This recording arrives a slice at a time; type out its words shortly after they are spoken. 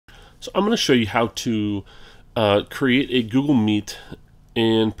So I'm going to show you how to create a Google Meet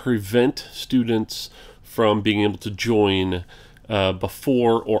and prevent students from being able to join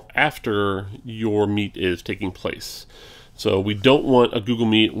before or after your meet is taking place. So we don't want a Google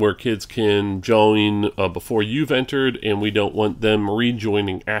Meet where kids can join before you've entered, and we don't want them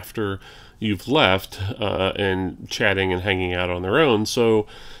rejoining after you've left and chatting and hanging out on their own. So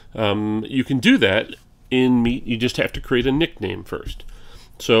you can do that in Meet. You just have to create a nickname first.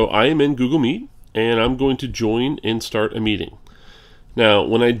 So I am in Google Meet, and I'm going to join and start a meeting. Now,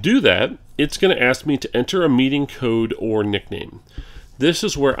 when I do that, it's going to ask me to enter a meeting code or nickname. This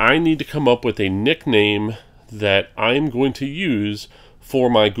is where I need to come up with a nickname that I'm going to use for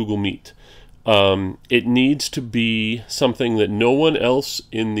my Google Meet. It needs to be something that no one else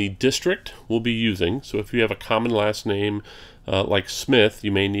in the district will be using. So if you have a common last name like Smith,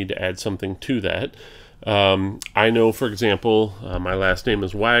 you may need to add something to that. I know, for example, my last name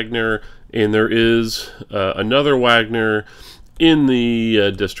is Wagner, and there is another Wagner in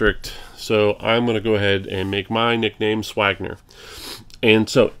the district, so I'm going to go ahead and make my nickname Swagner. And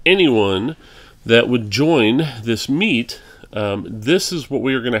so anyone that would join this meet, this is what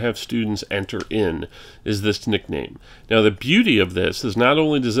we are going to have students enter in, is this nickname. Now, the beauty of this is not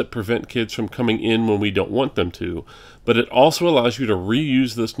only does it prevent kids from coming in when we don't want them to, but it also allows you to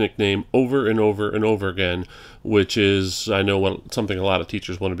reuse this nickname over and over and over again, which is, I know, something a lot of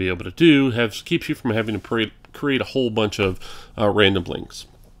teachers want to be able to do, keeps you from having to create a whole bunch of random links.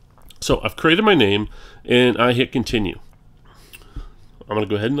 So I've created my name, and I hit continue. I'm going to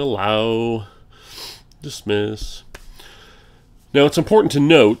go ahead and allow, dismiss. Now, it's important to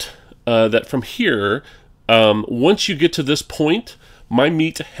note that from here, once you get to this point, my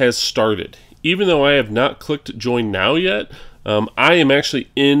meet has started. Even though I have not clicked Join Now yet, I am actually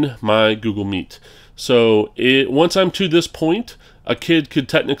in my Google Meet. So once I'm to this point, a kid could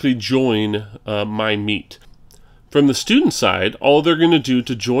technically join my meet. From the student side, all they're going to do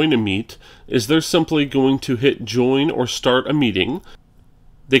to join a meet is they're simply going to hit Join or Start a Meeting.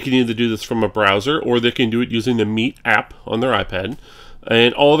 They can either do this from a browser, or they can do it using the Meet app on their iPad.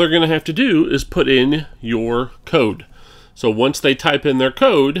 And all they're going to have to do is put in your code. So once they type in their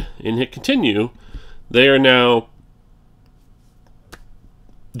code and hit continue, they are now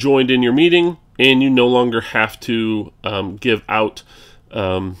joined in your meeting, and you no longer have to give out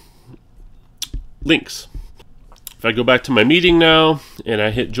links. If I go back to my meeting now and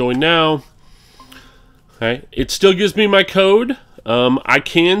I hit join now, okay, it still gives me my code. I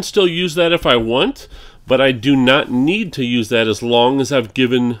can still use that if I want, but I do not need to use that as long as I've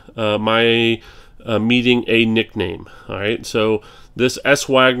given my meeting a nickname. All right, so this S.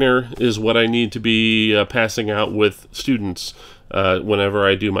 Wagner is what I need to be passing out with students whenever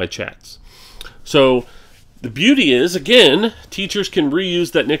I do my chats. So the beauty is, again, teachers can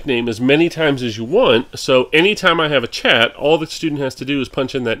reuse that nickname as many times as you want. So anytime I have a chat, all the student has to do is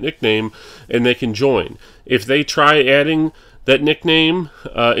punch in that nickname and they can join. If they try adding that nickname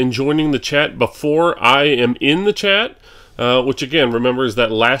and joining the chat before I am in the chat, which again, remember, is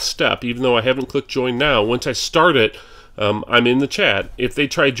that last step. Even though I haven't clicked join now, once I start it, I'm in the chat. If they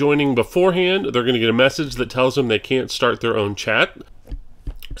try joining beforehand, they're going to get a message that tells them they can't start their own chat.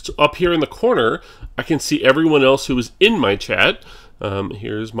 So up here in the corner, I can see everyone else who is in my chat.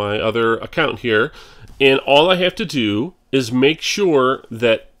 Here's my other account here. And all I have to do is make sure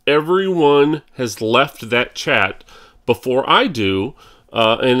that everyone has left that chat before I do.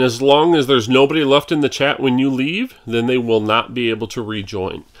 And as long as there's nobody left in the chat when you leave, then they will not be able to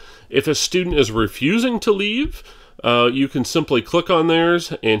rejoin. If a student is refusing to leave, you can simply click on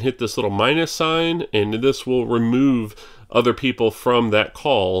theirs and hit this little minus sign, and this will remove other people from that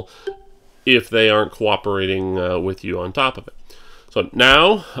call if they aren't cooperating with you on top of it. So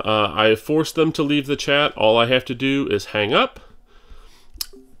now I have forced them to leave the chat. All I have to do is hang up.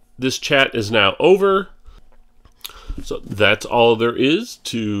 This chat is now over. So that's all there is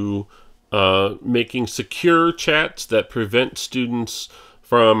to making secure chats that prevent students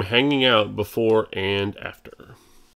from hanging out before and after.